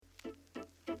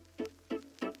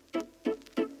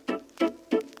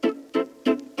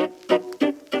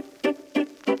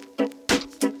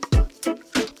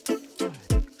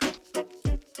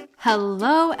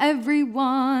Hello,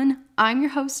 everyone. I'm your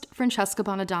host, Francesca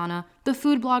Bonadonna, the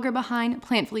food blogger behind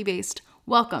Plantfully Based.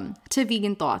 Welcome to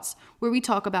Vegan Thoughts, where we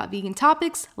talk about vegan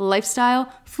topics,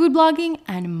 lifestyle, food blogging,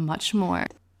 and much more.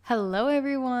 Hello,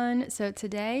 everyone. So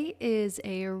today is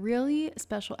a really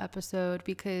special episode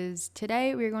because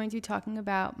today we're going to be talking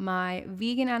about my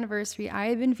vegan anniversary. I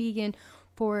have been vegan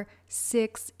for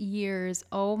 6 years.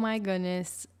 Oh my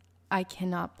goodness. I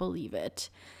cannot believe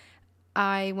it.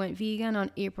 I went vegan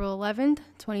on April 11th,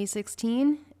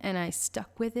 2016, and I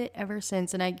stuck with it ever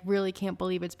since. And I really can't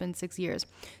believe it's been 6 years.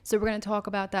 So we're going to talk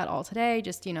about that all today.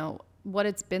 Just, what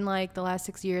it's been like the last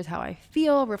 6 years, how I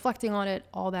feel, reflecting on it,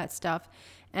 all that stuff.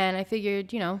 And I figured,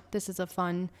 this is a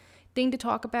fun thing to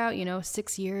talk about.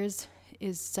 6 years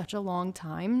is such a long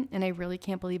time, and I really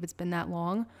can't believe it's been that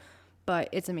long. But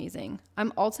it's amazing.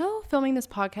 I'm also filming this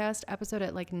podcast episode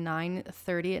at like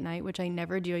 9:30 at night, which I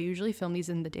never do. I usually film these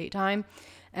in the daytime,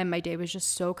 and my day was just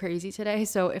so crazy today.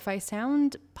 So if I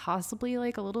sound possibly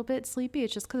like a little bit sleepy,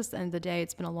 it's just because it's the end of the day.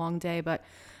 It's been a long day, but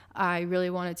I really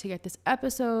wanted to get this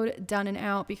episode done and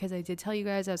out because I did tell you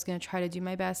guys I was going to try to do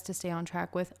my best to stay on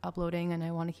track with uploading, and I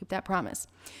want to keep that promise.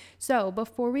 So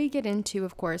before we get into,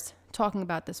 of course, talking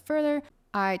about this further,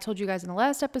 I told you guys in the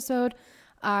last episode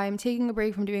I'm taking a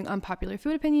break from doing unpopular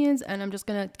food opinions, and I'm just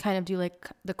going to kind of do like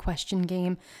the question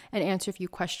game and answer a few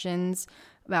questions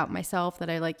about myself that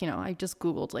I I just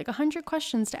Googled like 100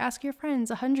 questions to ask your friends,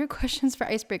 100 questions for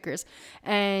icebreakers.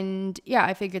 And yeah,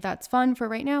 I figured that's fun for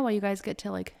right now while you guys get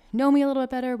to like know me a little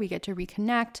bit better. We get to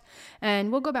reconnect,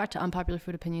 and we'll go back to unpopular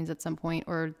food opinions at some point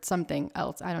or something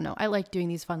else. I don't know. I like doing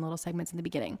these fun little segments in the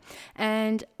beginning.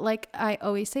 And like I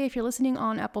always say, if you're listening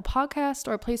on Apple Podcasts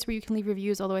or a place where you can leave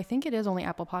reviews, although I think it is only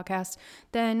Apple Podcasts,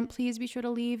 then please be sure to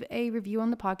leave a review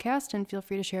on the podcast and feel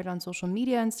free to share it on social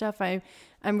media and stuff.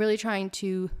 I'm really trying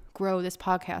to grow this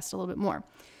podcast a little bit more.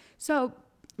 So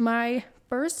my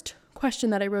first question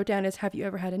that I wrote down is, have you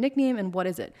ever had a nickname, and what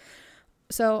is it?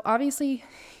 So obviously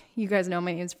you guys know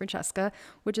my name is Francesca,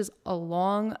 which is a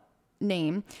long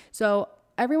name. So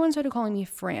everyone started calling me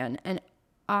Fran, and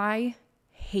I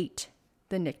hate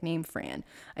the nickname Fran.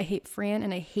 I hate Fran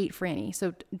and I hate Franny.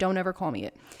 So don't ever call me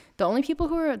it. The only people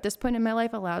who are at this point in my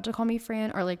life allowed to call me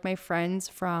Fran are like my friends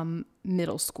from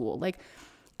middle school. Like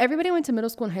everybody I went to middle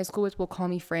school and high school with will call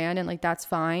me Fran, and like that's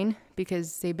fine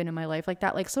because they've been in my life like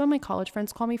that. Like some of my college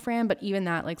friends call me Fran, but even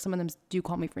that, like some of them do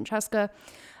call me Francesca.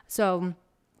 So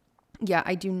yeah,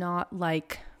 I do not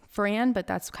like Fran, but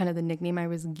that's kind of the nickname I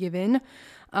was given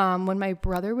when my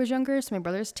brother was younger. So my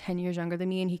brother's 10 years younger than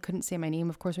me, and he couldn't say my name,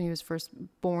 of course, when he was first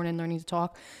born and learning to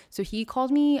talk. So he called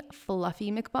me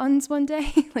Fluffy McBuns one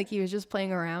day, like he was just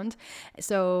playing around.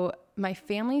 So my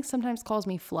family sometimes calls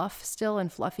me Fluff still,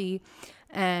 and Fluffy,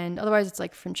 and otherwise it's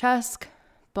like Francesca.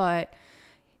 But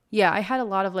yeah, I had a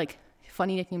lot of like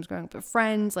funny nicknames growing up with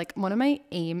friends. Like one of my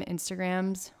AIM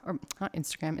Instagrams, or not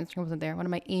Instagram wasn't there. One of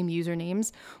my AIM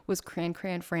usernames was Cran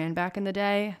Fran back in the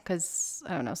day, because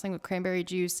I don't know, something with cranberry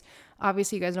juice.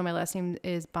 Obviously you guys know my last name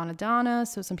is Bonadonna,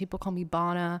 so some people call me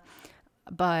Bonna.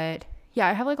 But yeah,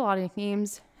 I have like a lot of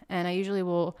nicknames, and I'll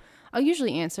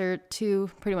usually answer to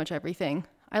pretty much everything.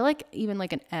 I like even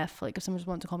like an F, like if someone just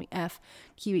wants to call me F,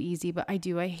 keep it easy. But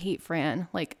I hate Fran.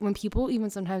 Like when people even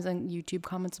sometimes on YouTube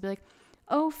comments will be like,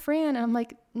 oh, Fran. And I'm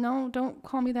like, no, don't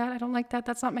call me that. I don't like that.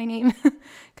 That's not my name.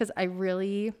 Because I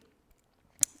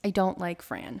don't like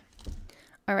Fran.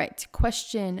 All right.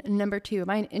 Question number 2. Am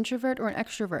I an introvert or an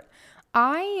extrovert?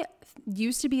 I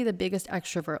used to be the biggest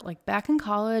extrovert. Like back in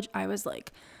college, I was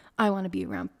like, I want to be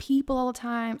around people all the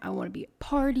time. I want to be at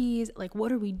parties. Like,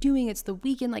 what are we doing? It's the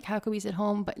weekend. Like, how could we sit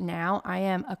home? But now I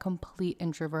am a complete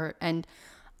introvert, and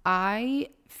I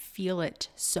feel it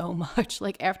so much.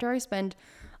 Like after I spend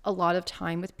a lot of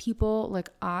time with people, like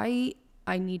I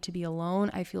need to be alone.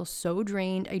 I feel so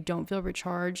drained. I don't feel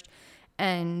recharged.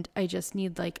 And I just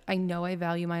need I know I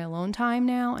value my alone time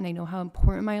now, and I know how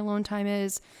important my alone time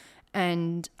is.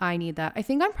 And I need that. I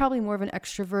think I'm probably more of an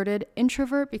extroverted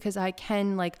introvert because I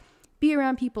can be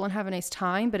around people and have a nice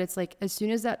time. But it's as soon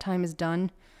as that time is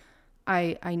done,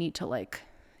 I need to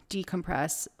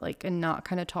decompress and not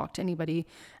kind of talk to anybody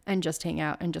and just hang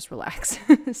out and just relax.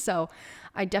 So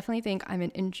I definitely think I'm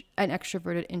an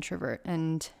extroverted introvert.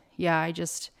 And yeah, I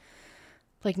just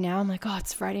now I'm oh,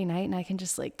 it's Friday night and I can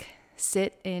just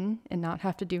sit in and not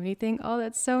have to do anything. Oh,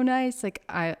 that's so nice.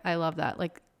 I love that.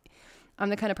 I'm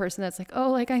the kind of person that's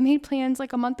I made plans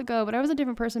a month ago, but I was a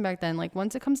different person back then.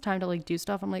 Once it comes time to do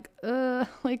stuff, I'm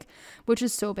which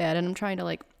is so bad. And I'm trying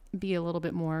to be a little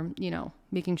bit more,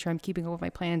 making sure I'm keeping up with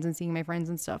my plans and seeing my friends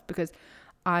and stuff, because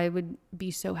I would be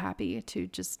so happy to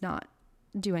just not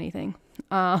do anything.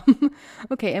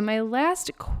 Okay. And my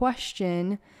last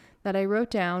question that I wrote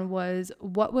down was,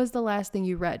 what was the last thing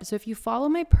you read? So if you follow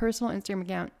my personal Instagram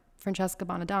account, Francesca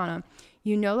Bonadonna,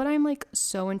 you know that I'm like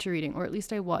so into reading, or at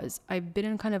least I was. I've been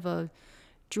in kind of a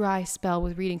dry spell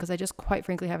with reading because I just quite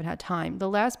frankly haven't had time. The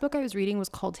last book I was reading was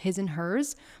called His and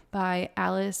Hers by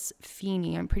Alice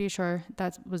Feeney. I'm pretty sure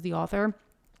that was the author.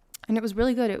 And it was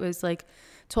really good. It was like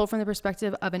told from the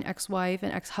perspective of an ex-wife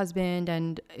and ex-husband,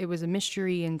 and it was a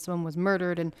mystery and someone was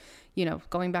murdered and, you know,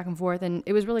 going back and forth. And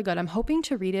it was really good. I'm hoping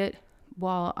to read it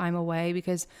while I'm away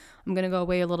because I'm going to go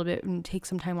away a little bit and take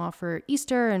some time off for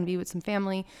Easter and be with some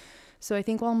family. So I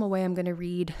think while I'm away, I'm going to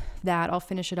read that. I'll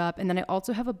finish it up. And then I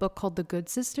also have a book called The Good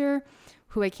Sister,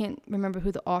 who I can't remember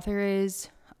who the author is.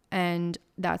 And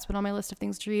that's been on my list of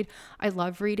things to read. I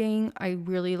love reading. I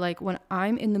really like when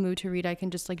I'm in the mood to read, I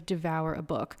can just like devour a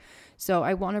book. So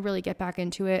I want to really get back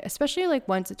into it, especially like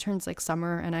once it turns like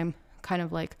summer and I'm kind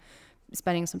of like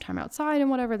spending some time outside and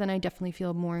whatever, then I definitely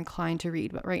feel more inclined to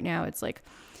read. But right now it's like,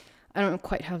 I don't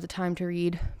quite have the time to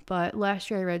read. But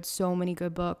last year I read so many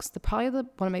good books. One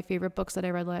of my favorite books that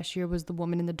I read last year was The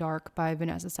Woman in the Dark by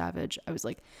Vanessa Savage. I was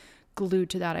like glued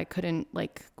to that. I couldn't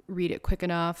like read it quick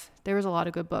enough. There was a lot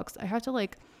of good books. I have to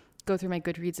like go through my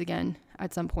Goodreads again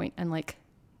at some point and like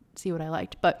see what I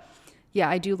liked. But yeah,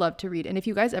 I do love to read. And if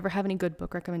you guys ever have any good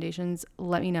book recommendations,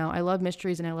 let me know. I love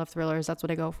mysteries and I love thrillers. That's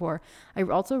what I go for. I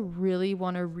also really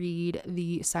want to read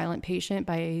The Silent Patient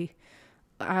by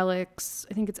Alex.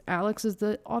 I think it's Alex is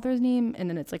the author's name. And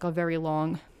then it's like a very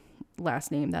long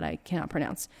last name that I cannot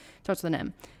pronounce. Starts with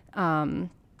an M.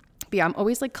 But yeah, I'm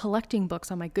always like collecting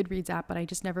books on my Goodreads app, but I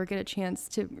just never get a chance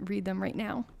to read them right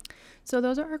now. So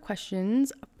those are our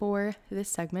questions for this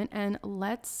segment, and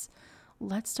let's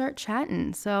start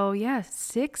chatting. So yeah,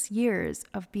 6 years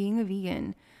of being a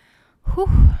vegan.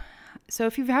 Whew. So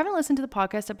if you haven't listened to the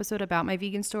podcast episode about my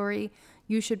vegan story,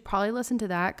 you should probably listen to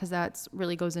that because that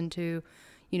really goes into,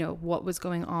 you know, what was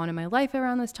going on in my life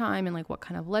around this time and like what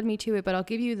kind of led me to it. But I'll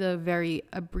give you the very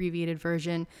abbreviated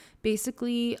version.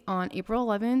 Basically, on April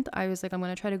 11th, I was like, I'm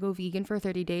going to try to go vegan for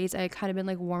 30 days. I had kind of been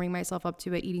like warming myself up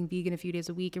to it, eating vegan a few days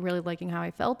a week and really liking how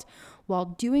I felt while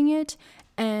doing it.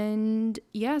 And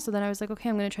yeah, so then I was like, okay,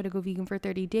 I'm going to try to go vegan for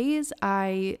 30 days.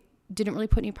 I didn't really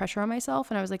put any pressure on myself.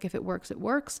 And I was like, if it works, it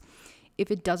works.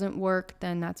 If it doesn't work,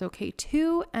 then that's okay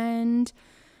too. And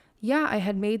yeah, I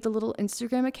had made the little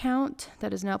Instagram account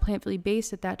that is now Plantfully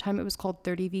Based. At that time, it was called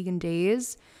 30 Vegan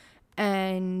Days.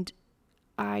 And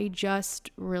I just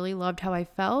really loved how I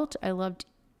felt. I loved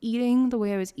eating the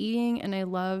way I was eating. And I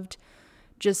loved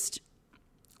just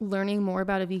learning more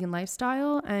about a vegan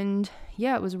lifestyle. And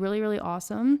yeah, it was really, really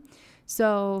awesome.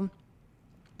 So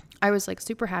I was like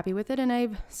super happy with it. And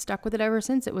I've stuck with it ever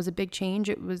since. It was a big change.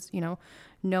 It was, you know,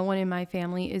 no one in my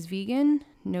family is vegan.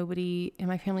 Nobody in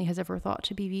my family has ever thought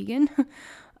to be vegan.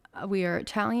 We are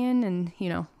Italian and, you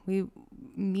know, we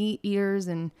meat eaters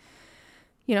and,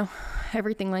 you know,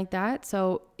 everything like that.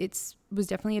 So was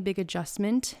definitely a big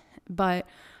adjustment, but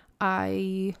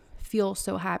I feel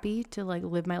so happy to like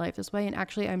live my life this way. And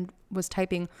actually I was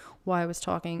typing while I was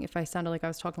talking. If I sounded like I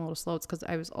was talking a little slow, it's because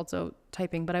I was also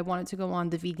typing, but I wanted to go on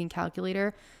the vegan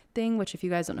calculator thing, which if you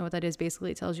guys don't know what that is,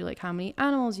 basically it tells you like how many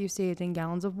animals you saved and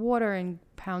gallons of water and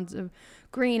pounds of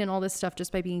grain and all this stuff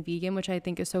just by being vegan, which I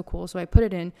think is so cool. So I put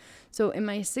it in. So in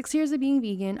my 6 years of being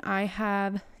vegan, I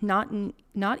have not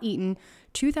eaten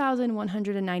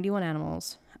 2,191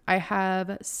 animals. I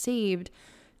have saved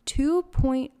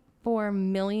 2.4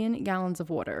 million gallons of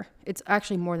water. It's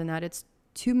actually more than that. It's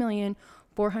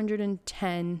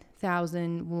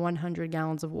 2,410,100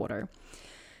 gallons of water.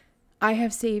 I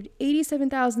have saved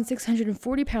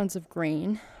 87,640 pounds of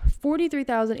grain,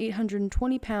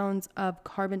 43,820 pounds of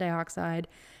carbon dioxide,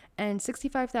 and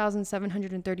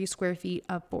 65,730 square feet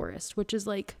of forest, which is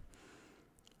like,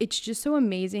 it's just so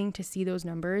amazing to see those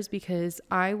numbers because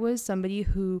I was somebody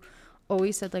who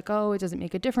always said like, oh, it doesn't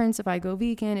make a difference if I go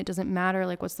vegan. It doesn't matter.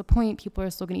 Like, what's the point? People are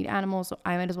still going to eat animals. So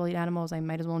I might as well eat animals. I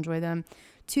might as well enjoy them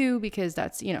too, because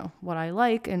that's, you know, what I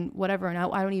like and whatever. And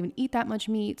I don't even eat that much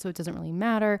meat, so it doesn't really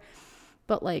matter.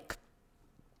 But like,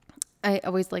 I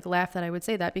always like laugh that I would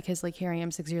say that because like here I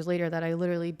am 6 years later that I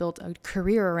literally built a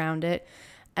career around it.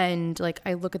 And like,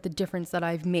 I look at the difference that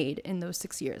I've made in those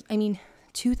 6 years. I mean,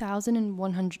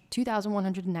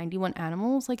 2,191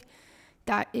 animals, like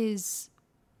it's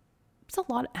a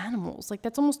lot of animals. Like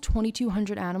that's almost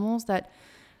 2,200 animals that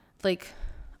like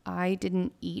I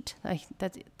didn't eat.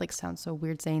 That like sounds so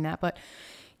weird saying that, but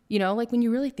you know, like when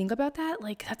you really think about that,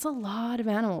 like that's a lot of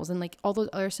animals and like all those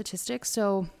other statistics.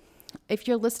 So if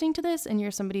you're listening to this and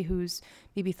you're somebody who's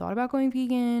maybe thought about going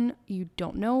vegan, you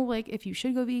don't know like if you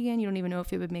should go vegan, you don't even know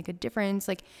if it would make a difference.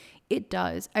 Like it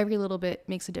does. Every little bit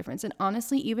makes a difference. And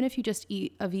honestly, even if you just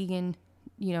eat a vegan,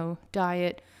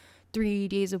 diet 3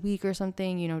 days a week or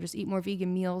something, just eat more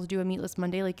vegan meals, do a meatless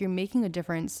Monday, like you're making a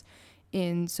difference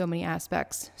in so many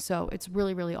aspects. So it's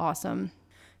really, really awesome.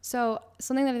 So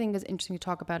something that I think is interesting to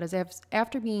talk about is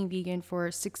after being vegan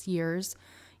for 6 years,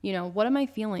 what am I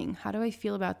feeling? How do I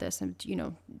feel about this? And,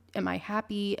 am I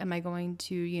happy? Am I going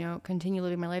to, continue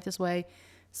living my life this way?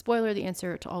 Spoiler, the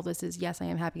answer to all this is yes, I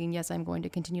am happy. And yes, I'm going to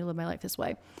continue to live my life this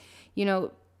way.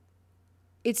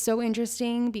 It's so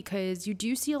interesting because you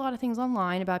do see a lot of things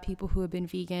online about people who have been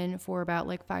vegan for about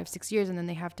like 5-6 years. And then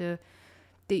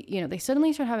they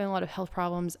suddenly start having a lot of health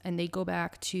problems and they go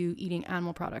back to eating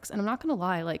animal products. And I'm not going to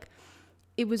lie, like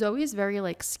it was always very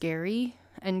like scary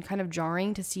and kind of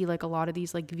jarring to see like a lot of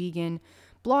these like vegan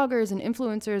bloggers and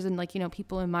influencers and like,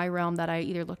 people in my realm that I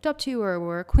either looked up to or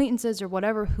were acquaintances or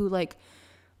whatever who like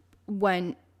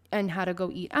went and had to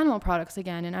go eat animal products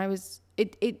again. And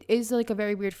it is like a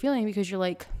very weird feeling because you're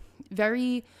like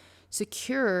very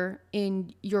secure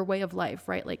in your way of life,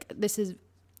 right? Like this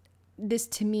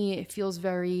to me, it feels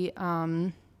very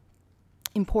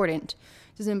important.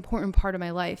 This is an important part of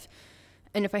my life.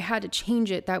 And if I had to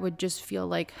change it, that would just feel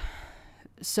like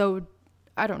so,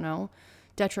 I don't know,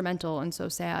 detrimental and so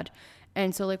sad.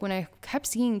 And so like when I kept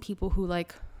seeing people who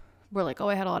like were like, oh,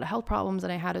 I had a lot of health problems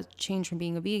and I had to change from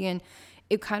being a vegan,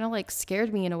 it kind of like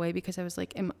scared me in a way because I was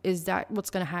like, is that what's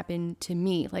going to happen to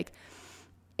me? Like,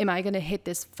 am I going to hit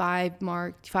this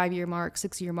 5-year mark,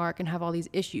 6-year mark and have all these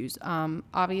issues?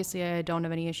 Obviously I don't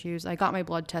have any issues. I got my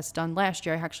blood test done last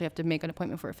year. I actually have to make an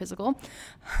appointment for a physical.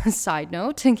 Side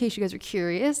note, in case you guys are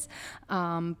curious.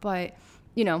 But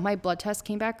my blood test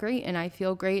came back great and I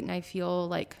feel great and I feel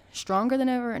like stronger than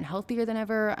ever and healthier than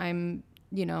ever. I'm,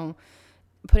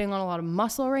 putting on a lot of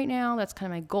muscle right now. That's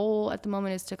kind of my goal at the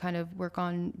moment, is to kind of work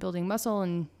on building muscle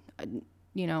and,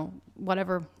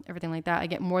 whatever, everything like that. I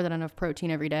get more than enough protein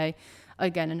every day.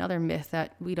 Again, another myth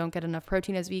that we don't get enough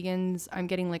protein as vegans. I'm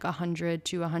getting like 100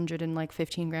 to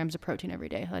 115 grams of protein every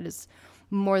day. That is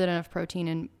more than enough protein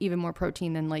and even more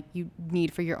protein than like you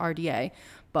need for your RDA.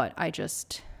 But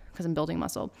because I'm building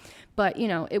muscle. But,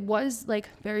 it was like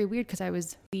very weird because I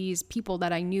was these people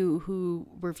that I knew who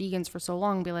were vegans for so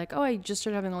long be like, oh, I just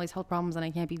started having all these health problems and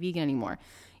I can't be vegan anymore,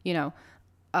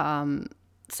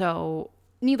 So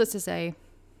needless to say,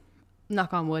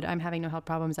 knock on wood, I'm having no health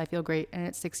problems. I feel great. And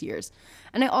it's 6 years.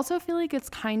 And I also feel like it's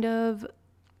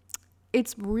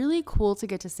really cool to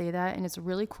get to say that. And it's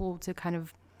really cool to kind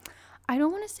of, I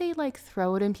don't want to say like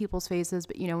throw it in people's faces,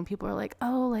 but when people are like,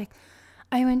 oh, like,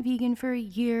 I went vegan for a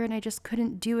year and I just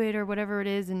couldn't do it or whatever it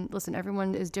is. And listen,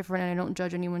 everyone is different and I don't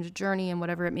judge anyone's journey and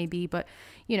whatever it may be. But,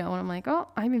 and I'm like, oh,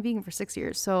 I've been vegan for 6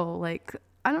 years. So like,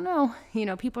 I don't know,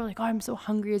 people are like, oh, I'm so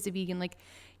hungry as a vegan. Like,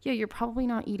 yeah, you're probably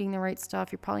not eating the right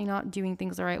stuff. You're probably not doing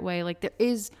things the right way. Like there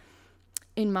is,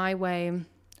 in my way,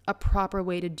 a proper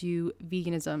way to do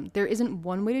veganism. There isn't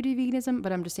one way to do veganism,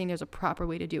 but I'm just saying there's a proper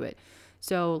way to do it.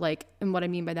 So like, and what I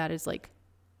mean by that is like,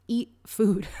 eat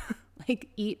food. Like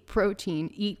eat protein,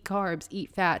 eat carbs,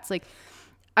 eat fats. Like,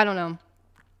 I don't know.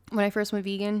 When I first went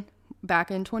vegan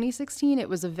back in 2016, it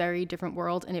was a very different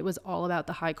world and it was all about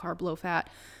the high carb, low fat,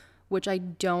 which I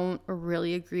don't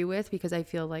really agree with because I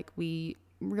feel like we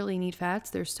really need fats.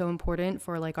 They're so important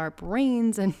for like our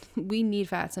brains and we need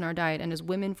fats in our diet. And as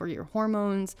women for your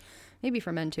hormones, maybe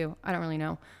for men too. I don't really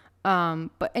know.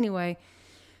 But anyway,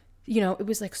 it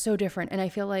was like so different. And I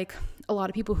feel like a lot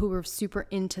of people who were super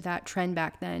into that trend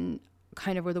back then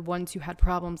kind of were the ones who had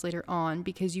problems later on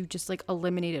because you just like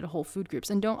eliminated whole food groups.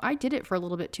 And I did it for a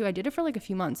little bit too. I did it for like a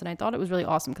few months and I thought it was really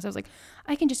awesome because I was like,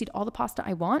 I can just eat all the pasta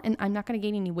I want and I'm not going to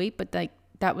gain any weight. But like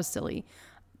that was silly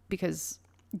because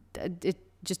it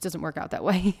just doesn't work out that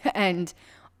way. And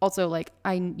also like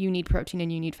you need protein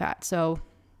and you need fat. So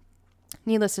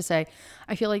needless to say,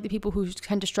 I feel like the people who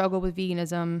tend to struggle with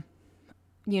veganism,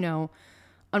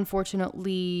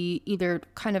 unfortunately either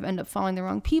kind of end up following the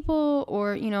wrong people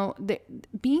or,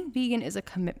 being vegan is a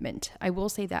commitment. I will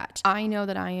say that. I know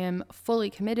that I am fully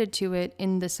committed to it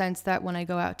in the sense that when I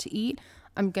go out to eat,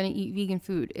 I'm going to eat vegan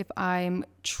food. If I'm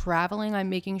traveling, I'm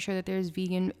making sure that there's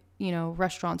vegan,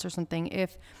 restaurants or something.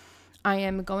 If I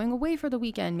am going away for the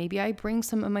weekend, maybe I bring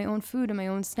some of my own food and my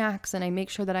own snacks and I make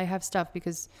sure that I have stuff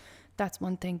because that's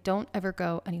one thing. Don't ever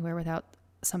go anywhere without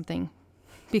something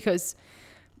because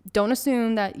don't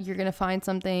assume that you're going to find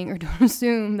something or don't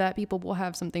assume that people will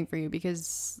have something for you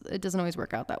because it doesn't always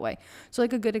work out that way. So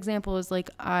like a good example is like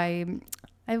I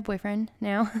have a boyfriend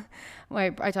now.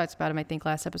 I talked about him, I think,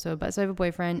 last episode, but so I have a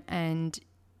boyfriend and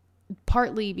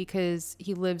partly because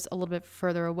he lives a little bit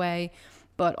further away,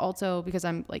 but also because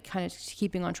I'm like kind of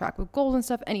keeping on track with goals and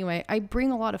stuff. Anyway, I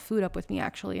bring a lot of food up with me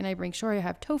actually, and I bring sure I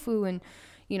have tofu and,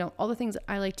 you know, all the things that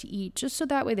I like to eat, just so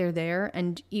that way they're there.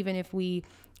 And even if we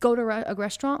go to a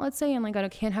restaurant, let's say, and like I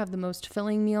can't have the most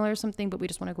filling meal or something, but we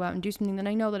just want to go out and do something, then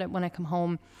I know that when I come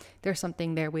home, there's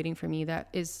something there waiting for me that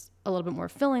is a little bit more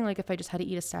filling. Like if I just had to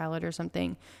eat a salad or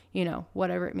something, you know,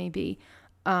 whatever it may be.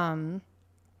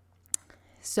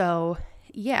 So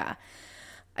yeah,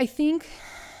 I think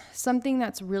something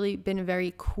that's really been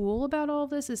very cool about all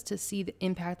this is to see the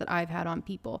impact that I've had on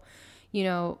people. You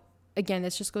know, again,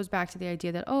 this just goes back to the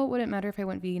idea that, oh, it wouldn't matter if I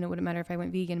went vegan, it wouldn't matter if I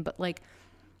went vegan, but like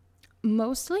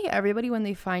mostly everybody, when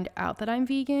they find out that I'm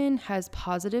vegan, has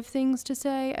positive things to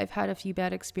say. I've had a few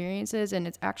bad experiences, and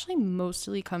it's actually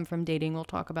mostly come from dating. We'll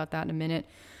talk about that in a minute.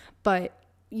 But,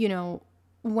 you know,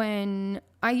 when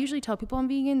I usually tell people I'm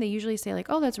vegan, they usually say like,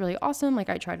 oh, that's really awesome. Like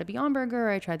I tried a Beyond Burger,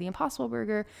 I tried the Impossible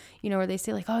Burger, you know, or they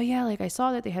say like, oh yeah, like I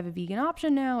saw that they have a vegan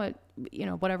option now at, you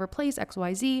know, whatever place,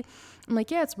 XYZ. I'm like,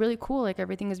 yeah, it's really cool. Like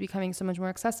everything is becoming so much more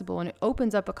accessible, and it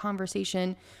opens up a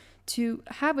conversation to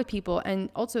have with people.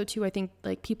 And also too, I think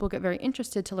like people get very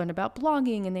interested to learn about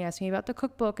blogging, and they ask me about the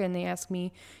cookbook, and they ask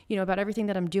me, you know, about everything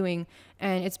that I'm doing.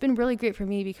 And it's been really great for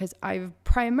me because I've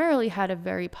primarily had a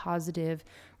very positive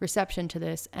reception to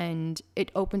this, and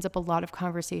it opens up a lot of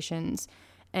conversations.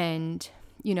 And,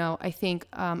 you know, I think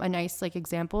a nice like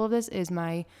example of this is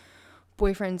my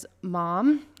boyfriend's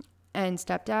mom and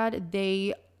stepdad.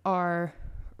 They are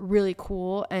really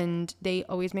cool, and they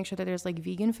always make sure that there's like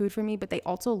vegan food for me, but they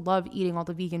also love eating all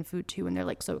the vegan food too, and they're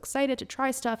like so excited to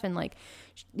try stuff. And like,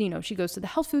 you know, she goes to the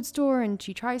health food store and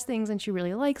she tries things and she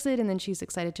really likes it, and then she's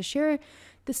excited to share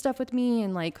this stuff with me.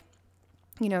 And like,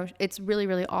 you know, it's really,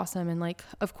 really awesome. And like,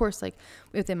 of course, like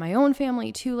within my own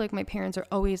family too, like my parents are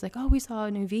always like, oh, we saw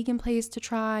a new vegan place to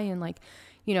try, and like,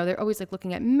 you know, they're always like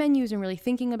looking at menus and really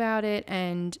thinking about it.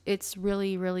 And it's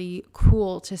really, really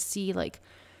cool to see like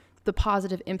the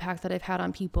positive impact that I've had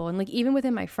on people. And like even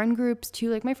within my friend groups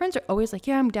too, like my friends are always like,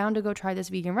 yeah, I'm down to go try this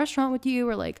vegan restaurant with you,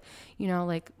 or like, you know,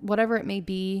 like whatever it may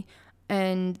be.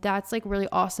 And that's like really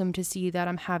awesome to see that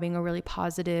I'm having a really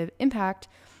positive impact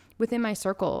within my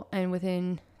circle and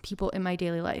within people in my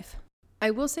daily life.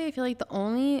 I will say I feel like the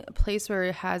only place where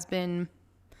it has been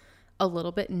a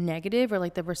little bit negative, or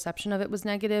like the reception of it was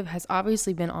negative, has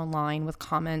obviously been online with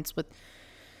comments, with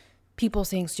people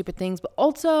saying stupid things, but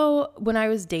also when I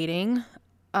was dating.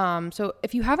 So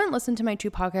if you haven't listened to my 2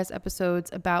 podcast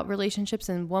episodes about relationships,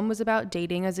 and one was about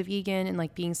dating as a vegan and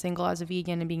like being single as a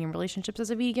vegan and being in relationships as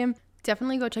a vegan,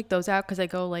 definitely go check those out because I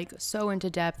go like so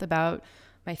into depth about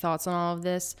my thoughts on all of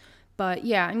this. But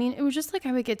yeah, I mean, it was just like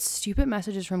I would get stupid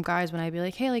messages from guys when I'd be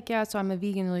like, hey, like, yeah, so I'm a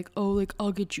vegan. They're like, oh, like,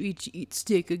 I'll get you to eat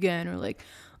steak again. Or like,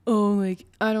 oh, like,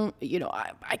 I don't, you know,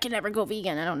 I can never go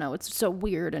vegan. I don't know. It's so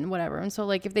weird and whatever. And so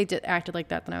like, if they acted like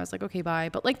that, then I was like, okay, bye.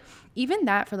 But like, even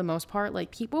that for the most part,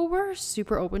 like people were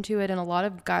super open to it. And a lot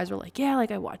of guys were like, yeah, like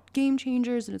I watched Game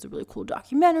Changers and it's a really cool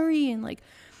documentary. And like,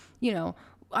 you know,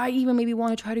 I even maybe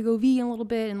want to try to go vegan a little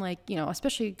bit. And like, you know,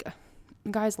 especially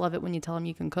guys love it when you tell them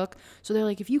you can cook. So they're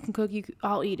like, if you can cook,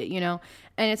 I'll eat it, you know?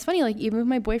 And it's funny, like even with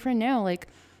my boyfriend now, like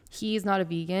he's not a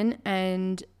vegan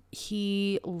and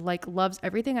he like loves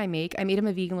everything I make. I made him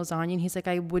a vegan lasagna and he's like,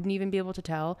 I wouldn't even be able to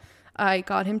tell. I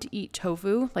got him to eat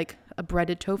tofu, like a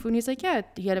breaded tofu. And he's like, yeah,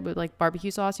 he had it with like barbecue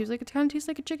sauce. He was like, it kind of tastes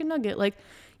like a chicken nugget. Like,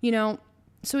 you know,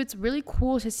 so it's really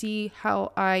cool to see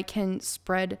how I can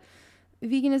spread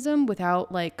veganism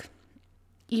without like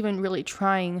even really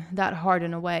trying that hard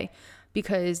in a way,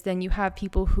 because then you have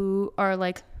people who are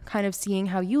like kind of seeing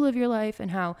how you live your life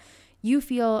and how you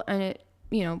feel, and it,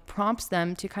 you know, prompts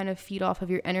them to kind of feed off of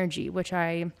your energy, which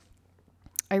I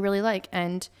really like.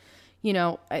 And, you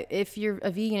know, if you're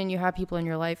a vegan and you have people in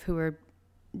your life who are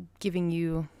giving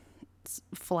you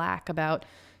flack about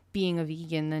being a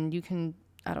vegan, then you can,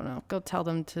 I don't know, go tell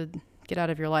them to get out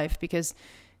of your life, because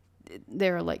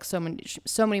there are like so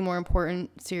many more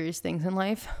important serious things in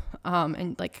life.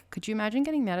 And like, could you imagine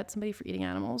getting mad at somebody for eating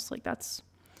animals? Like that's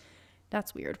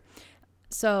weird.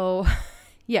 So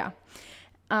yeah.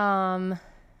 I'm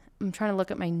trying to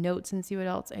look at my notes and see what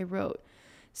else I wrote.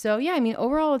 So yeah, I mean,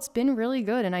 overall it's been really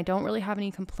good and I don't really have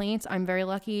any complaints. I'm very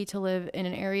lucky to live in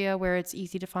an area where it's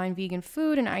easy to find vegan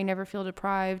food and I never feel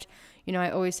deprived. You know,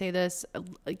 I always say this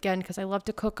again, because I love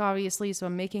to cook, obviously. So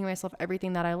I'm making myself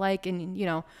everything that I like. And, you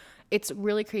know, it's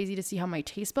really crazy to see how my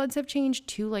taste buds have changed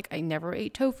too. Like I never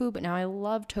ate tofu, but now I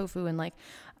love tofu. And like,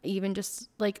 even just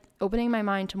like opening my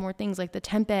mind to more things like the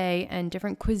tempeh and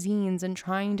different cuisines and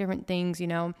trying different things, you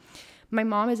know. My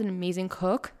mom is an amazing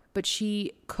cook. but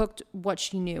she cooked what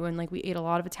she knew. And like we ate a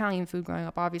lot of Italian food growing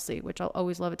up, obviously, which I'll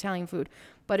always love Italian food,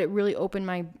 but it really opened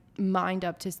my mind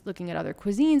up to looking at other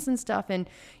cuisines and stuff, and,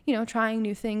 you know, trying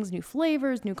new things, new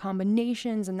flavors, new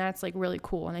combinations. And that's like really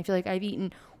cool. And I feel like I've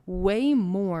eaten way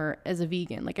more as a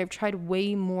vegan. Like I've tried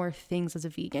way more things as a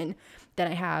vegan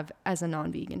than I have as a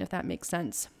non-vegan, if that makes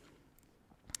sense.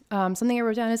 Something I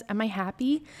wrote down is, am I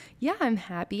happy? Yeah, I'm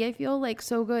happy. I feel like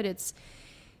so good.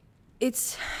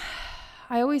 It's,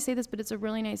 I always say this, but it's a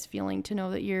really nice feeling to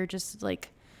know that you're just like,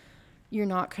 you're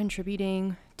not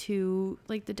contributing to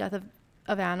like the death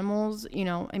of animals, you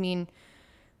know. I mean,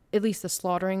 at least the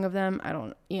slaughtering of them. I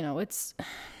don't, you know,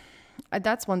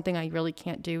 that's one thing I really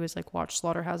can't do is like watch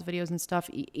slaughterhouse videos and stuff.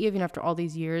 Even after all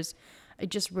these years, I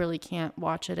just really can't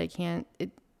watch it. I can't,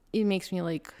 it makes me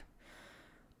like,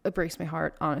 it breaks my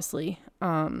heart, honestly.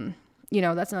 You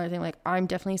know, that's another thing. Like I'm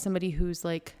definitely somebody who's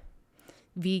like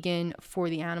vegan for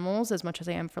the animals as much as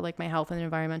I am for like my health and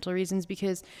environmental reasons,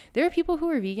 because there are people who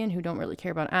are vegan who don't really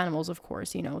care about animals, of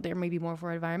course. You know, they're maybe more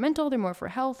for environmental, they're more for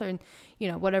health, or,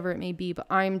 you know, whatever it may be. But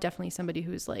I'm definitely somebody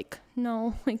who's like,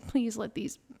 no, like please let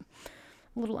these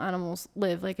little animals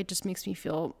live. Like it just makes me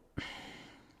feel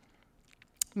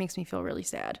really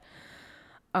sad.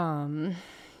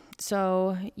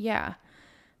 So yeah,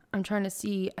 I'm trying to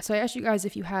see. So I asked you guys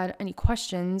if you had any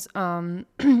questions. You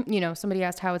know, somebody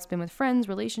asked how it's been with friends,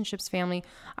 relationships, family.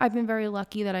 I've been very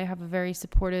lucky that I have a very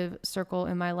supportive circle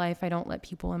in my life. I don't let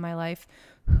people in my life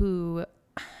who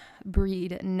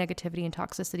breed negativity and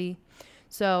toxicity.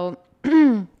 So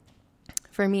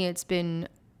for me, it's been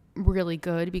really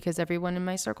good because everyone in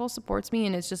my circle supports me,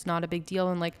 and it's just not a big deal.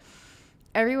 And like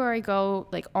everywhere I go,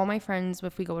 like all my friends,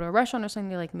 if we go to a restaurant or something,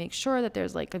 they like make sure that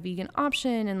there's like a vegan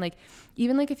option. And like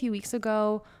even like a few weeks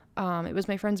ago, it was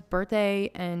my friend's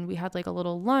birthday and we had like a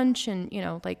little lunch, and, you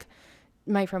know, like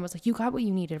my friend was like, you got what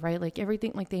you needed, right? Like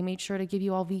everything, like they made sure to give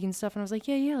you all vegan stuff. And I was like,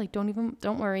 yeah, like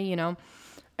don't worry, you know.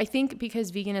 I think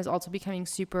because vegan is also becoming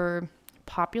super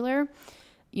popular,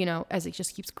 you know, as it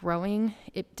just keeps growing,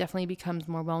 it definitely becomes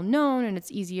more well known, and it's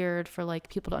easier for like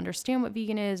people to understand what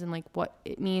vegan is and like what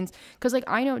it means. Cause like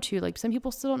I know too, like some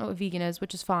people still don't know what vegan is,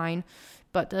 which is fine,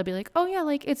 but they'll be like, oh yeah,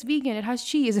 like it's vegan, it has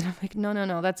cheese. And I'm like,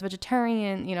 no, that's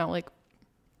vegetarian, you know, like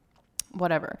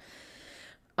whatever.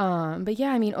 But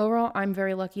yeah, I mean, overall, I'm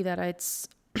very lucky that it's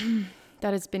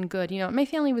been good. You know, my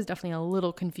family was definitely a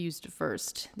little confused at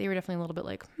first. They were definitely a little bit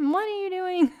like, what are you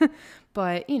doing?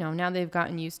 But, you know, now they've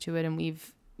gotten used to it, and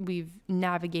we've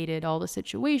navigated all the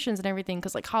situations and everything.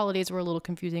 Cause like holidays were a little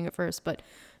confusing at first, but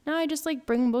now I just like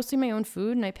bring mostly my own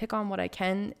food and I pick on what I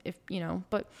can, if, you know,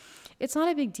 but it's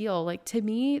not a big deal. Like to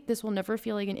me, this will never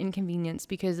feel like an inconvenience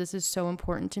because this is so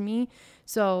important to me.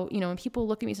 So, you know, when people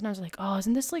look at me sometimes like, oh,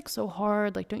 isn't this like so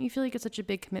hard? Like, don't you feel like it's such a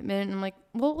big commitment? And I'm like,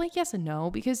 well, like, yes and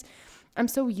no, because I'm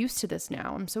so used to this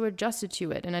now. I'm so adjusted to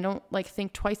it, and I don't like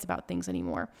think twice about things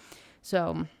anymore.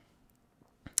 So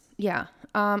yeah.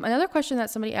 Another question that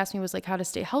somebody asked me was like how to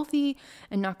stay healthy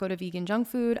and not go to vegan junk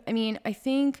food. I mean, I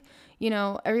think, you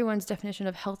know, everyone's definition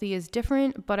of healthy is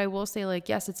different, but I will say like,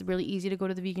 yes, it's really easy to go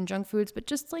to the vegan junk foods, but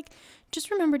just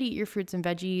remember to eat your fruits and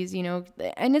veggies, you know,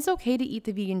 and it's okay to eat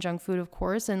the vegan junk food, of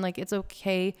course. And like, it's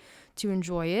okay to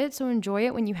enjoy it. So enjoy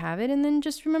it when you have it. And then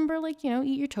just remember, like, you know,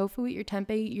 eat your tofu, eat your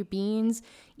tempeh, eat your beans,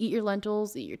 eat your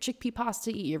lentils, eat your chickpea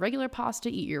pasta, eat your regular pasta,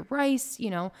 eat your rice, you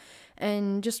know,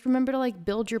 and just remember to like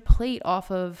build your plate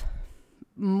off of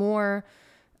more,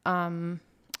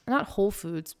 not whole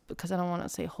foods, because I don't want to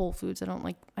say whole foods.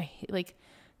 I hate, like,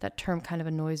 that term kind of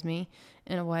annoys me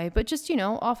in a way, but just, you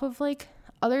know, off of like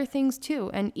other things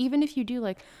too. And even if you do,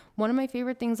 like, one of my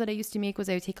favorite things that I used to make was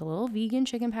I would take a little vegan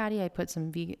chicken patty, I put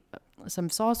some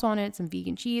sauce on it, some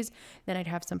vegan cheese, then I'd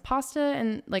have some pasta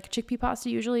and like chickpea pasta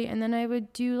usually, and then I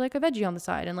would do like a veggie on the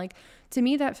side. And like, to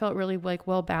me, that felt really like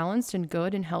well balanced and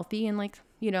good and healthy, and like,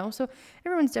 you know, so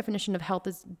everyone's definition of health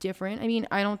is different. I mean,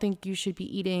 I don't think you should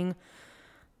be eating,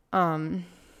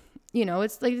 you know,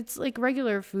 it's like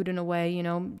regular food in a way, you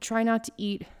know, try not to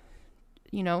eat,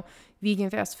 you know, vegan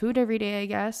fast food every day, I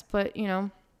guess. But, you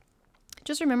know,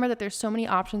 just remember that there's so many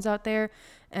options out there,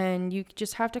 and you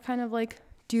just have to kind of like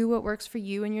do what works for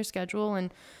you and your schedule.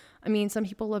 And I mean, some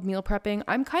people love meal prepping.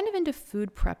 I'm kind of into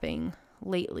food prepping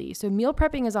lately. So meal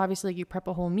prepping is obviously like you prep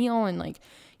a whole meal, and like,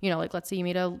 you know, like let's say you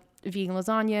made a vegan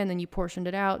lasagna and then you portioned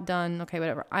it out, done. Okay,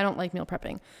 whatever. I don't like meal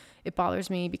prepping. It bothers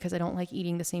me because I don't like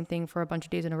eating the same thing for a bunch of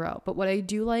days in a row. But what I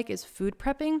do like is food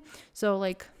prepping. So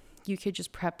like you could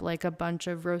just prep like a bunch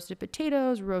of roasted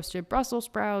potatoes, roasted Brussels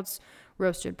sprouts,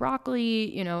 roasted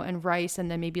broccoli, and rice,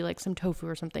 and then maybe like some tofu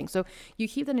or something. So you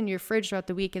keep that in your fridge throughout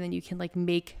the week, and then you can like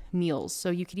make meals.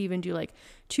 So you could even do like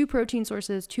 2 protein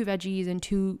sources, 2 veggies, and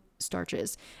 2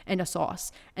 starches and a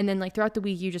sauce. And then like throughout the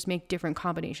week, you just make different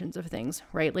combinations of things,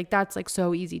 right? Like that's like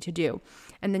so easy to do.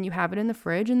 And then you have it in the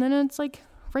fridge, and then it's like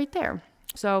right there.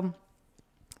 So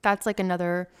that's like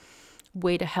another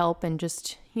way to help and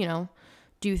just,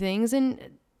 do things.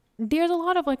 And there's a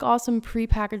lot of like awesome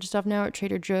prepackaged stuff now at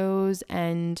Trader Joe's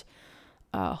and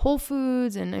Whole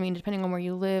Foods. And I mean, depending on where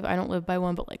you live, I don't live by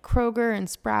one, but like Kroger and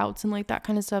Sprouts and like that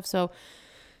kind of stuff. So,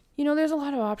 there's a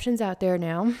lot of options out there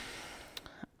now.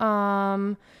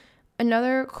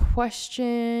 Another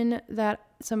question that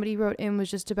somebody wrote in was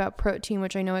just about protein,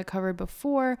 which I know I covered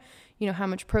before, how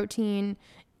much protein,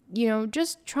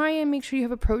 just try and make sure you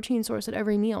have a protein source at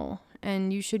every meal,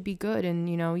 and you should be good. And,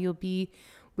 you'll be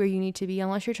where you need to be.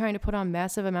 Unless you're trying to put on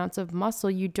massive amounts of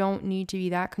muscle, you don't need to be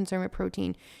that concerned with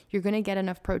protein. You're going to get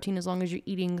enough protein as long as you're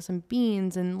eating some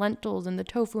beans and lentils and the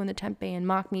tofu and the tempeh and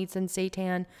mock meats and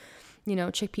seitan,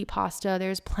 chickpea pasta.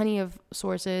 There's plenty of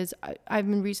sources. I've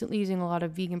been recently using a lot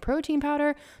of vegan protein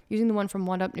powder, using the one from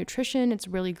One Up Nutrition. It's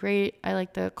really great. I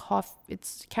like the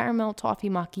it's caramel toffee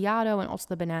macchiato and also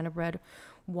the banana bread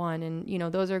one. And,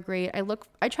 those are great.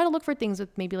 I try to look for things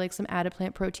with maybe like some added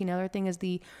plant protein. Another thing is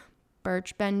the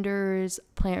Birch Benders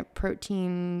plant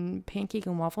protein pancake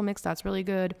and waffle mix. That's really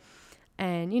good.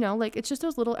 And, it's just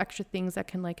those little extra things that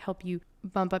can like help you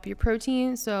bump up your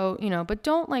protein. So, but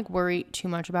don't like worry too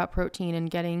much about protein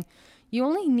and you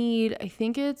only need, I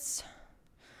think it's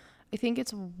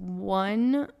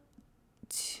 1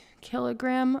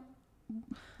 kilogram.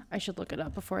 I should look it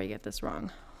up before I get this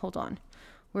wrong. Hold on.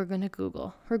 We're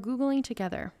Googling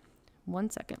together. 1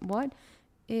 second. What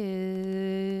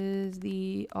is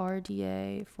the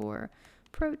RDA for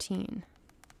protein?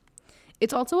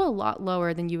 It's also a lot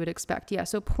lower than you would expect. Yeah,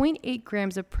 so 0.8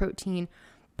 grams of protein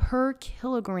per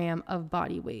kilogram of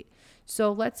body weight.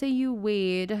 So let's say you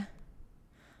weighed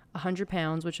 100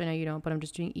 pounds, which I know you don't, but I'm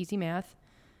just doing easy math.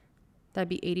 That'd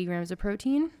be 80 grams of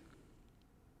protein.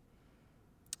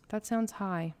 That sounds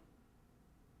high.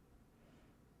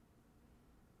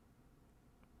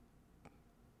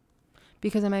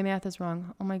 Because my math is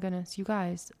wrong. Oh my goodness, you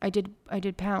guys. I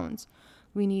did pounds.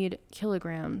 We need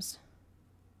kilograms.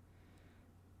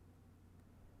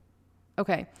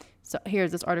 Okay, so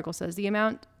here's this article says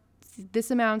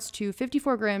this amounts to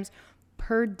 54 grams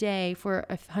per day for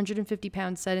a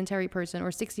 150-pound sedentary person,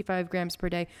 or 65 grams per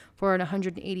day for an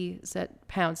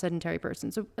 180-pound sedentary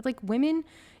person. So like women,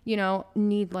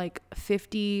 need like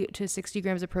 50 to 60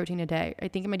 grams of protein a day. I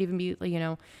think it might even be,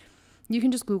 you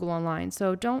can just Google online.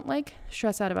 So don't like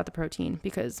stress out about the protein,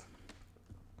 because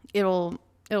it'll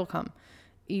come.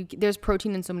 There's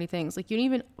protein in so many things. Like you don't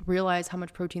even realize how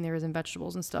much protein there is in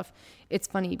vegetables and stuff. It's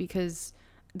funny because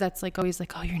that's like always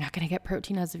like, oh, you're not going to get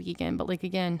protein as a vegan. But like,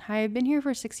 again, I've been here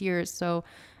for 6 years. So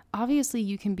obviously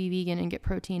you can be vegan and get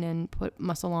protein and put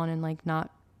muscle on and like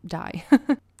not die.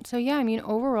 So yeah, I mean,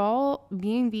 overall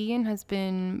being vegan has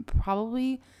been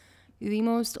probably the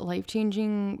most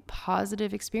life-changing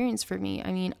positive experience for me.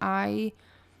 I mean, I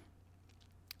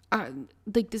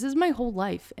like, this is my whole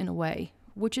life in a way,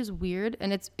 which is weird.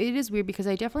 And it is weird because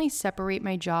I definitely separate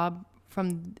my job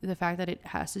from the fact that it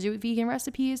has to do with vegan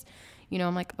recipes.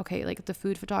 I'm like, okay, like the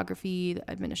food photography, the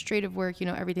administrative work,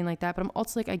 everything like that. But I'm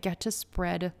also like, I get to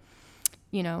spread,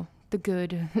 the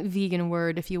good vegan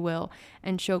word, if you will,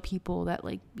 and show people that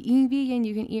like being vegan,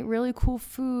 you can eat really cool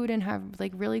food and have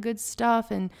like really good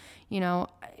stuff. And,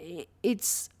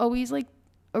 it's always like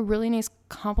a really nice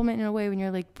compliment in a way when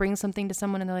you're like bring something to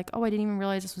someone and they're like, oh, I didn't even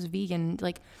realize this was vegan.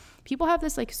 Like people have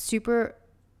this like super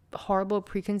horrible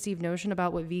preconceived notion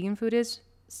about what vegan food is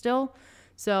still.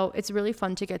 So it's really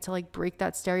fun to get to like break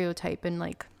that stereotype and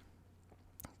like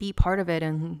be part of it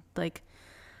and like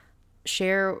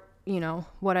share,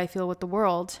 what I feel with the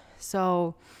world.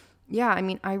 So yeah, I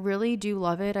mean, I really do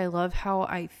love it. I love how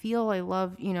I feel. I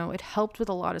love, it helped with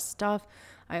a lot of stuff.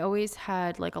 I always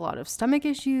had like a lot of stomach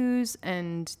issues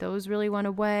and those really went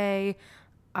away.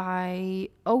 I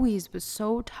always was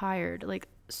so tired.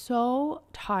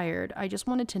 I just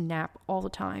wanted to nap all the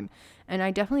time. And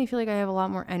I definitely feel like I have a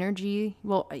lot more energy.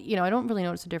 Well, I don't really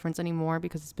notice a difference anymore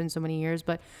because it's been so many years,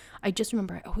 but I just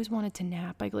remember I always wanted to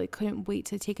nap. I like couldn't wait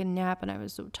to take a nap and I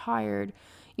was so tired.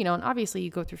 And obviously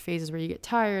you go through phases where you get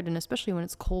tired, and especially when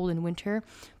it's cold in winter,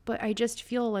 but I just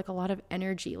feel like a lot of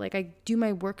energy. Like I do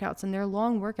my workouts and they're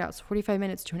long workouts, 45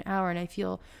 minutes to an hour, and I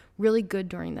feel really good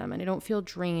during them and I don't feel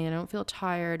drained and I don't feel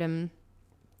tired, and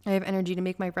I have energy to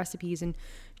make my recipes and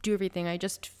do everything.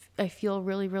 I feel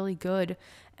really, really good,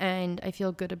 and I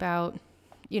feel good about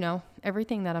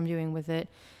everything that I'm doing with it.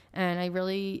 And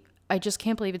I just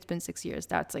can't believe it's been 6 years.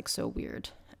 That's like so weird.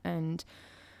 And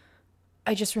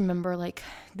I just remember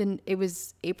then it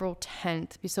was April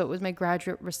 10th. So it was my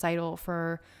graduate recital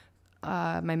for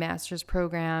my master's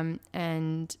program.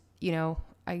 And,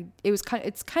 it's kind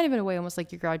of in a way almost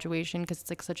like your graduation, because it's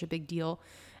like such a big deal.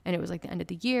 And it was like the end of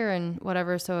the year and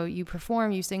whatever. So you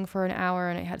perform, you sing for an hour,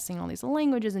 and I had to sing all these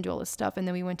languages and do all this stuff. And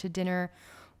then we went to dinner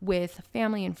with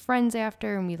family and friends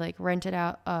after, and we like rented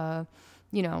out, a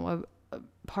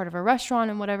part of a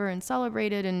restaurant and whatever, and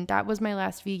celebrated. And that was my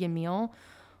last vegan meal,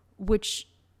 which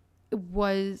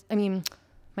was,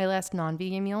 my last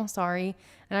non-vegan meal, sorry.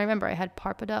 And I remember I had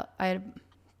pappardelle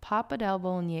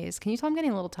bolognese. Can you tell I'm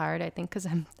getting a little tired, I think, because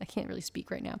I can't really speak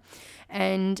right now.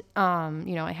 And,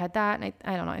 I had that, and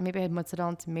I don't know, maybe I had mozzarella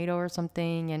and tomato or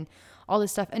something and all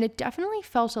this stuff. And it definitely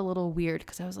felt a little weird,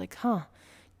 because I was like,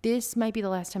 this might be the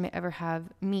last time I ever have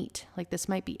meat. Like, this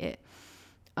might be it.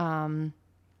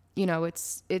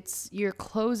 It's you're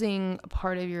closing a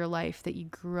part of your life that you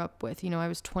grew up with. I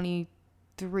was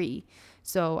 23,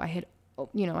 so I had,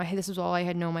 this was all I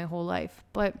had known my whole life.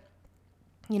 But,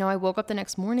 I woke up the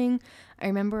next morning. I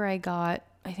remember I got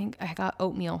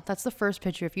oatmeal. That's the first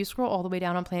picture. If you scroll all the way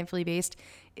down on Plantfully Based,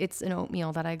 it's an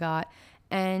oatmeal that I got.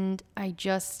 And I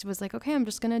just was like, okay, I'm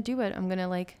just going to do it. I'm going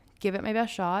to give it my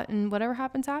best shot, and whatever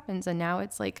happens, happens. And now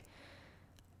it's like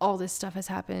all this stuff has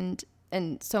happened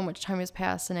and so much time has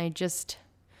passed, and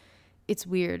it's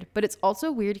weird. But it's also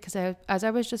weird because as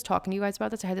I was just talking to you guys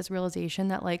about this, I had this realization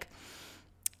that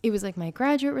it was my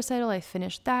graduate recital. I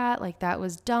finished that, that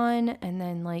was done. And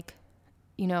then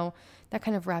that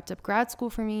kind of wrapped up grad school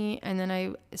for me. And then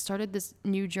I started this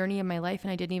new journey in my life,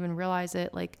 and I didn't even realize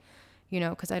it,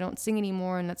 because I don't sing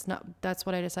anymore. And that's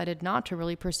what I decided not to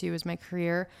really pursue as my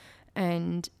career.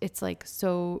 And it's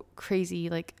so crazy,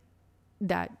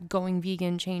 that going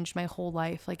vegan changed my whole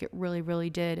life. It really,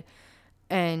 really did.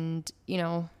 And,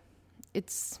 I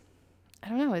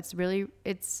don't know,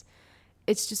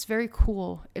 it's just very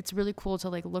cool. It's really cool to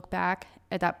look back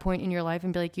at that point in your life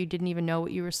and be you didn't even know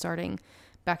what you were starting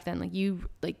back then. You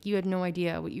had no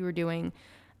idea what you were doing,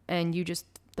 and you just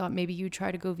thought maybe you'd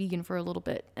try to go vegan for a little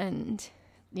bit. And,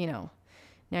 now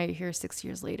you're here 6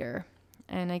 years later,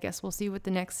 and I guess we'll see what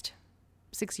the next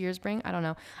 6 years bring. I don't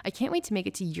know. I can't wait to make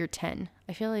it to year 10.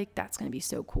 I feel like that's going to be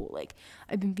so cool.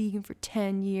 I've been vegan for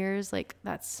 10 years.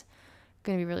 That's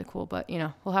going to be really cool, but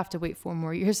we'll have to wait 4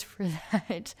 more years for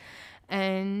that.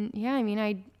 And yeah,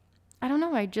 I don't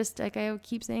know. I just, I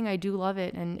keep saying, I do love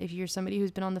it. And if you're somebody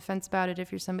who's been on the fence about it,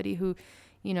 if you're somebody who,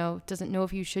 doesn't know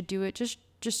if you should do it,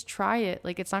 just try it.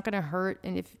 It's not going to hurt.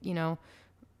 And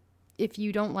if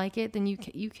you don't like it, then you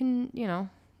can,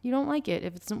 you don't like it.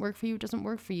 If it doesn't work for you, it doesn't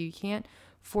work for you. You can't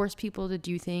force people to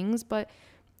do things, but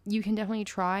you can definitely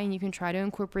try, and you can try to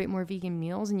incorporate more vegan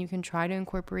meals, and you can try to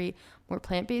incorporate more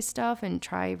plant-based stuff, and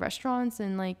try restaurants.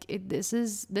 And this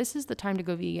is the time to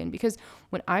go vegan, because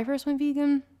when I first went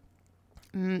vegan,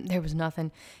 there was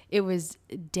nothing. It was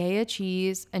Daiya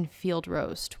cheese and field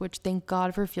roast, which thank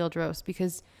God for field roast,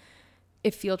 because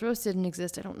if field roast didn't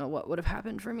exist, I don't know what would have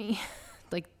happened for me.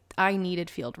 I needed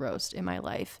field roast in my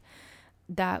life.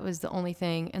 That was the only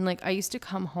thing. And I used to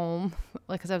come home,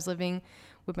 because I was living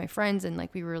with my friends, and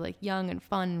we were young and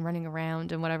fun and running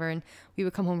around and whatever. And we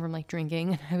would come home from drinking,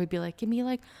 and I would be give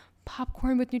me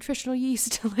popcorn with nutritional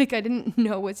yeast. I didn't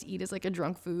know what to eat as a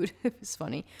drunk food. It was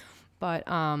funny. But,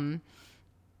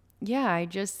 yeah, I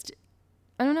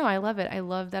don't know. I love it. I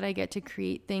love that I get to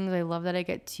create things. I love that I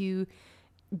get to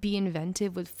be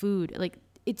inventive with food.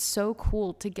 It's so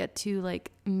cool to get to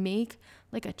make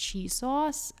a cheese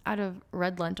sauce out of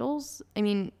red lentils.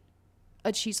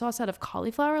 A cheese sauce out of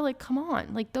cauliflower. Come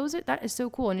on. That is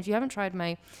so cool. And if you haven't tried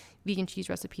my vegan cheese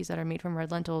recipes that are made from red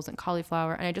lentils and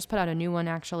cauliflower, and I just put out a new one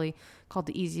actually called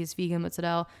The Easiest Vegan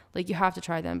Mozzarella, you have to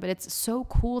try them. But it's so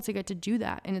cool to get to do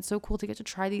that. And it's so cool to get to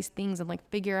try these things and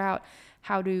figure out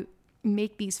how to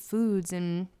make these foods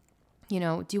and,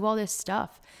 do all this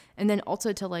stuff. And then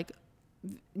also to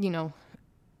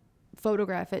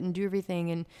photograph it and do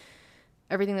everything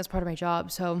that's part of my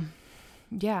job. So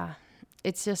yeah,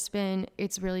 it's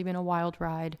really been a wild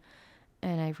ride,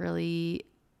 and I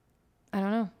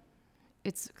don't know.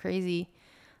 It's crazy.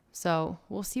 So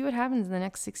we'll see what happens in the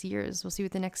next 6 years. We'll see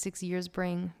what the next 6 years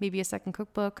bring. Maybe a second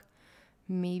cookbook,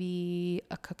 maybe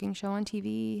a cooking show on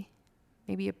TV,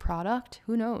 maybe a product,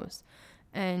 who knows?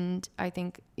 And I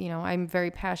think, I'm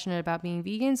very passionate about being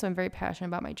vegan. So I'm very passionate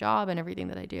about my job and everything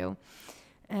that I do.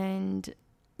 And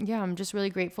yeah, I'm just really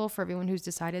grateful for everyone who's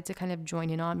decided to kind of join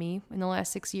in on me in the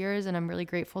last 6 years. And I'm really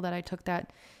grateful that I took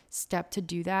that step to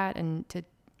do that and to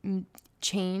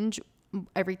change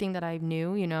everything that I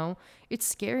knew, it's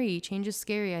scary. Change is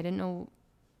scary. I didn't know.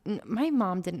 My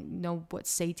mom didn't know what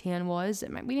seitan was.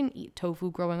 We didn't eat tofu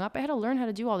growing up. I had to learn how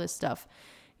to do all this stuff.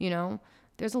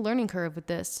 There's a learning curve with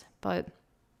this, but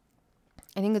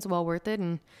I think it's well worth it.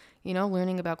 And,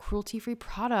 learning about cruelty-free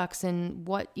products and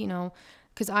what,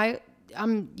 because I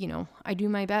do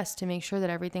my best to make sure that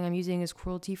everything I'm using is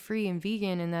cruelty-free and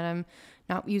vegan, and that I'm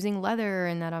not using leather,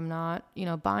 and that I'm not,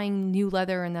 buying new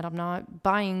leather, and that I'm not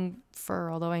buying fur,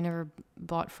 although I never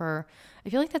bought fur. I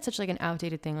feel like that's such like an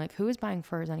outdated thing. Like, who is buying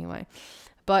furs anyway?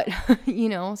 But,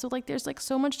 so like there's like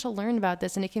so much to learn about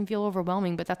this, and it can feel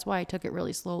overwhelming, but that's why I took it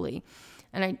really slowly.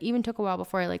 And I even took a while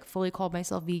before I like fully called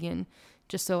myself vegan,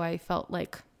 just so I felt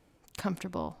like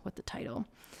comfortable with the title.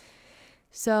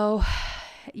 So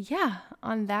yeah,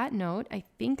 on that note, I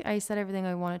think I said everything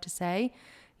I wanted to say.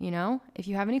 If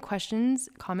you have any questions,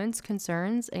 comments,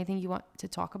 concerns, anything you want to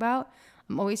talk about,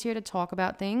 I'm always here to talk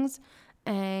about things.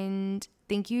 And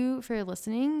thank you for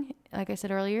listening. Like I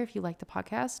said earlier, if you like the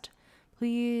podcast,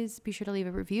 please be sure to leave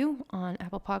a review on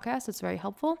Apple Podcasts. It's very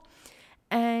helpful.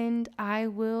 And I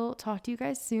will talk to you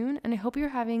guys soon. And I hope you're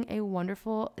having a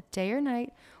wonderful day or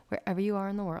night wherever you are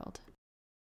in the world.